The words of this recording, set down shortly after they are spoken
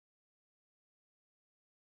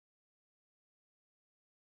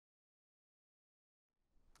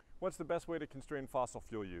what's the best way to constrain fossil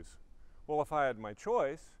fuel use? Well, if I had my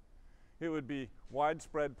choice, it would be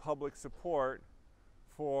widespread public support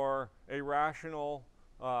for a rational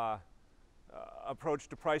approach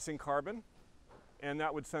to pricing carbon, and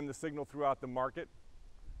that would send the signal throughout the market,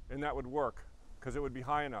 and that would work because it would be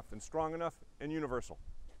high enough and strong enough and universal.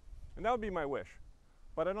 And that would be my wish,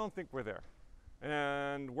 but I don't think we're there.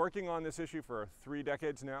 And working on this issue for 3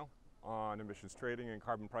 decades now on emissions trading and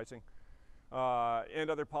carbon pricing and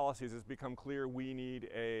other policies, has become clear we need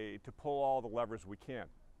to pull all the levers we can.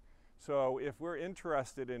 So if we're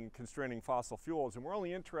interested in constraining fossil fuels, and we're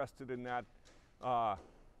only interested in that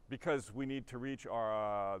because we need to reach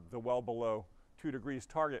the well below 2 degrees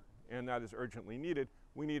target, and that is urgently needed,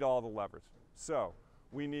 we need all the levers. So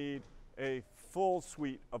we need a full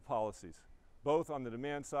suite of policies, both on the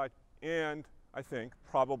demand side and, I think,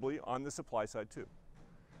 probably on the supply side too.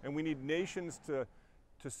 And we need nations to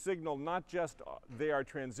signal not just they are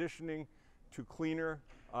transitioning to cleaner,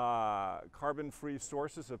 carbon-free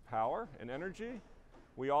sources of power and energy.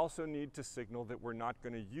 We also need to signal that we're not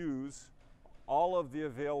going to use all of the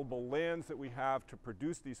available lands that we have to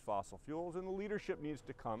produce these fossil fuels, and the leadership needs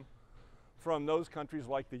to come from those countries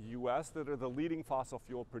like the US that are the leading fossil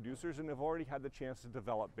fuel producers and have already had the chance to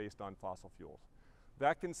develop based on fossil fuels.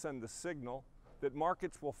 That can send the signal that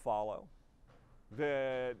markets will follow,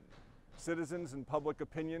 that citizens and public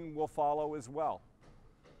opinion will follow as well.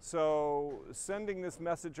 So sending this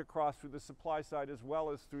message across through the supply side as well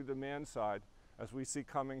as through the demand side, as we see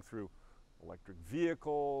coming through electric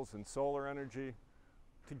vehicles and solar energy,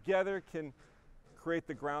 together can create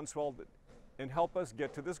the groundswell and help us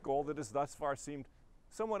get to this goal that has thus far seemed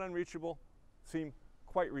somewhat unreachable, seem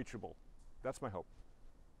quite reachable. That's my hope.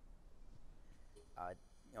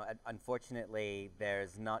 Unfortunately,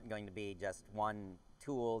 there's not going to be just one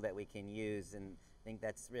tool that we can use, and I think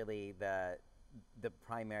that's really the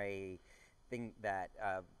primary thing that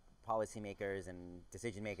policymakers and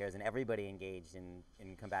decision makers and everybody engaged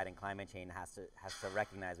in combating climate change has to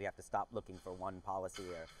recognize. We have to stop looking for one policy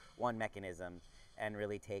or one mechanism and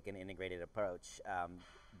really take an integrated approach.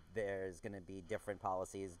 There's going to be different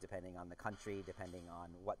policies depending on the country, depending on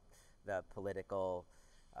what the political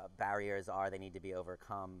barriers are they need to be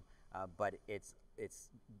overcome, but it's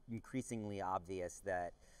increasingly obvious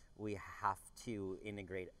that we have to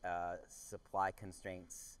integrate supply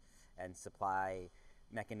constraints and supply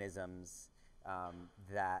mechanisms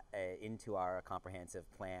that into our comprehensive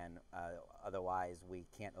plan. Otherwise, we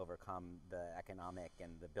can't overcome the economic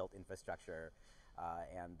and the built infrastructure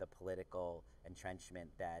and the political entrenchment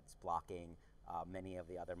that's blocking many of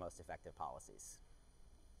the other most effective policies.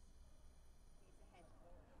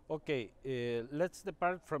 Okay, let's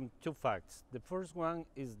depart from 2 facts. The first one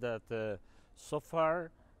is that so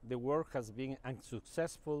far the work has been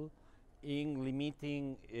unsuccessful in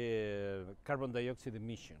limiting carbon dioxide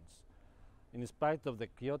emissions. In spite of the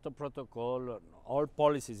Kyoto Protocol, all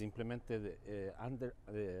policies implemented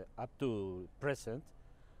up to present,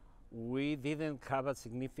 we didn't have a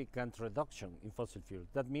significant reduction in fossil fuels.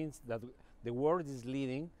 That means that the world is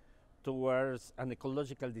leading towards an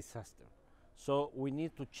ecological disaster. So we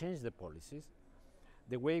need to change the policies.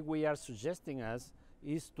 The way we are suggesting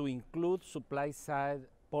is to include supply side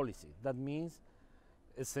policy. That means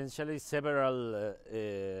essentially several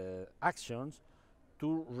actions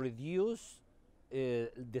to reduce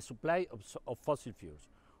the supply of fossil fuels.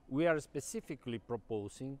 We are specifically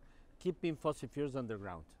proposing keeping fossil fuels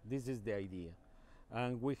underground. This is the idea.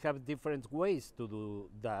 And we have different ways to do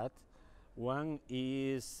that. One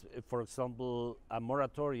is, for example, a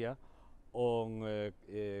moratoria on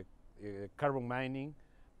carbon mining,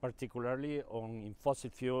 particularly in fossil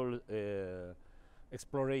fuel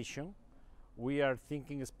exploration. We are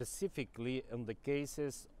thinking specifically on the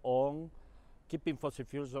cases on keeping fossil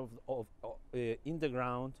fuels in the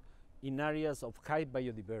ground in areas of high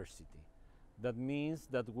biodiversity. That means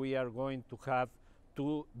that we are going to have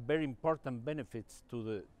 2 very important benefits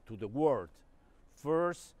to the world.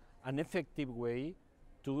 First, an effective way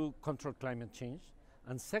to control climate change,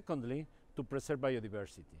 and secondly, to preserve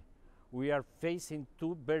biodiversity. We are facing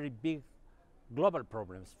 2 very big global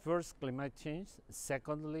problems. First, climate change.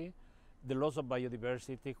 Secondly, the loss of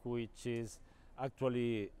biodiversity, which is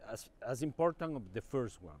actually as important as the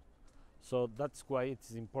first one. So that's why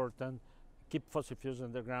it's important to keep fossil fuels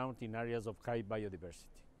underground in areas of high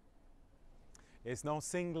biodiversity. There's no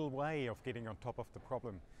single way of getting on top of the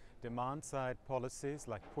problem. Demand side policies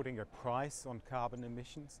like putting a price on carbon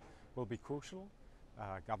emissions will be crucial.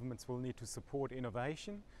 Governments will need to support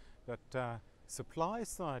innovation, but supply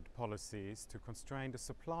side policies to constrain the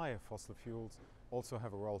supply of fossil fuels also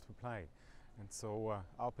have a role to play. And so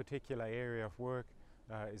our particular area of work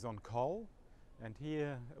is on coal, and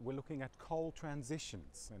here we're looking at coal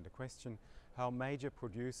transitions and the question how major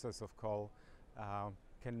producers of coal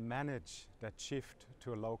can manage that shift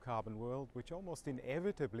to a low carbon world, which almost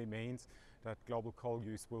inevitably means that global coal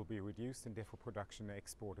use will be reduced and therefore production and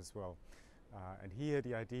export as well. And here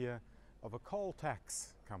the idea of a coal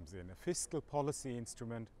tax comes in, a fiscal policy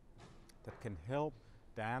instrument that can help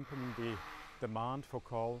dampen the demand for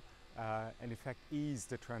coal and in fact ease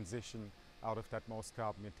the transition out of that most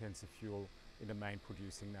carbon intensive fuel in the main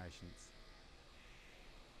producing nations.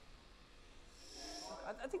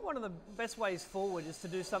 I think one of the best ways forward is to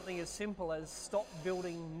do something as simple as stop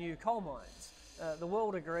building new coal mines. The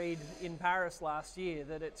world agreed in Paris last year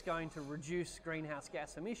that it's going to reduce greenhouse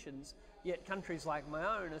gas emissions, yet countries like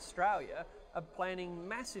my own, Australia, are planning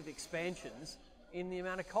massive expansions in the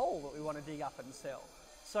amount of coal that we want to dig up and sell.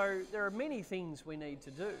 So there are many things we need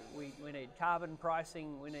to do. We need carbon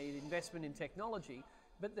pricing, we need investment in technology,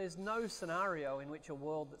 but there's no scenario in which a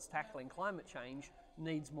world that's tackling climate change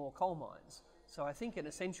needs more coal mines. So I think an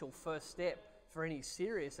essential first step for any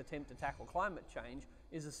serious attempt to tackle climate change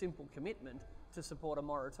is a simple commitment to support a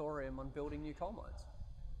moratorium on building new coal mines.